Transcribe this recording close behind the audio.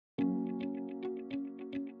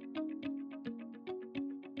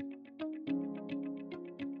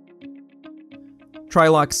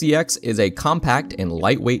Trilok CX is a compact and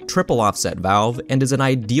lightweight triple offset valve and is an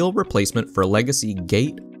ideal replacement for legacy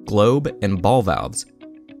gate, globe, and ball valves.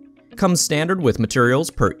 Comes standard with materials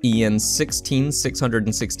per EN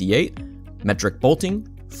 16668, metric bolting,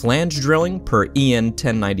 flange drilling per EN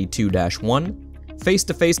 1092-1,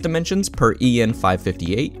 face-to-face dimensions per EN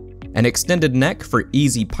 558, an extended neck for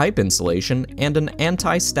easy pipe insulation, and an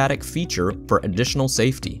anti-static feature for additional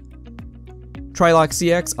safety. Trilok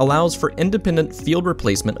CX allows for independent field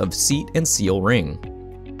replacement of seat and seal ring.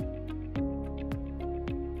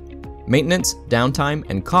 Maintenance, downtime,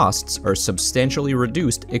 and costs are substantially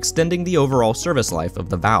reduced, extending the overall service life of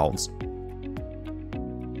the valves.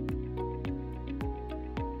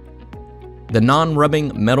 The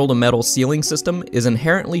non-rubbing metal-to-metal sealing system is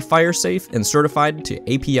inherently fire-safe and certified to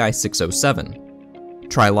API 607.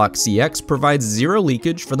 Trilok CX provides zero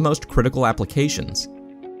leakage for the most critical applications.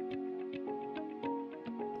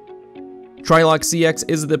 Trilok CX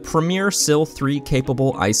is the premier SIL 3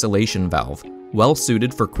 capable isolation valve, well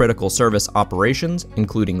suited for critical service operations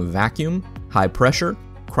including vacuum, high pressure,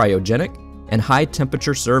 cryogenic, and high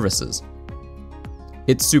temperature services.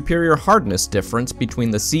 Its superior hardness difference between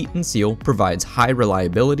the seat and seal provides high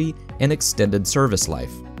reliability and extended service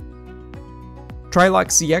life. Trilok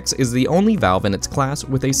CX is the only valve in its class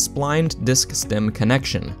with a splined disc stem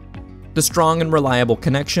connection. The strong and reliable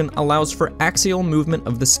connection allows for axial movement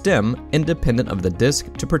of the stem independent of the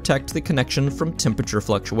disc to protect the connection from temperature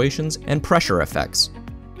fluctuations and pressure effects.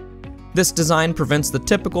 This design prevents the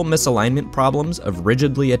typical misalignment problems of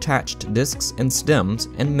rigidly attached discs and stems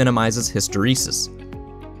and minimizes hysteresis.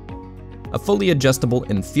 A fully adjustable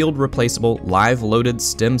and field replaceable live loaded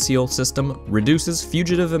stem seal system reduces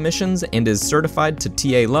fugitive emissions and is certified to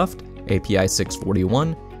TA Luft, API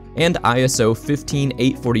 641, and ISO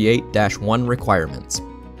 15848-1 requirements.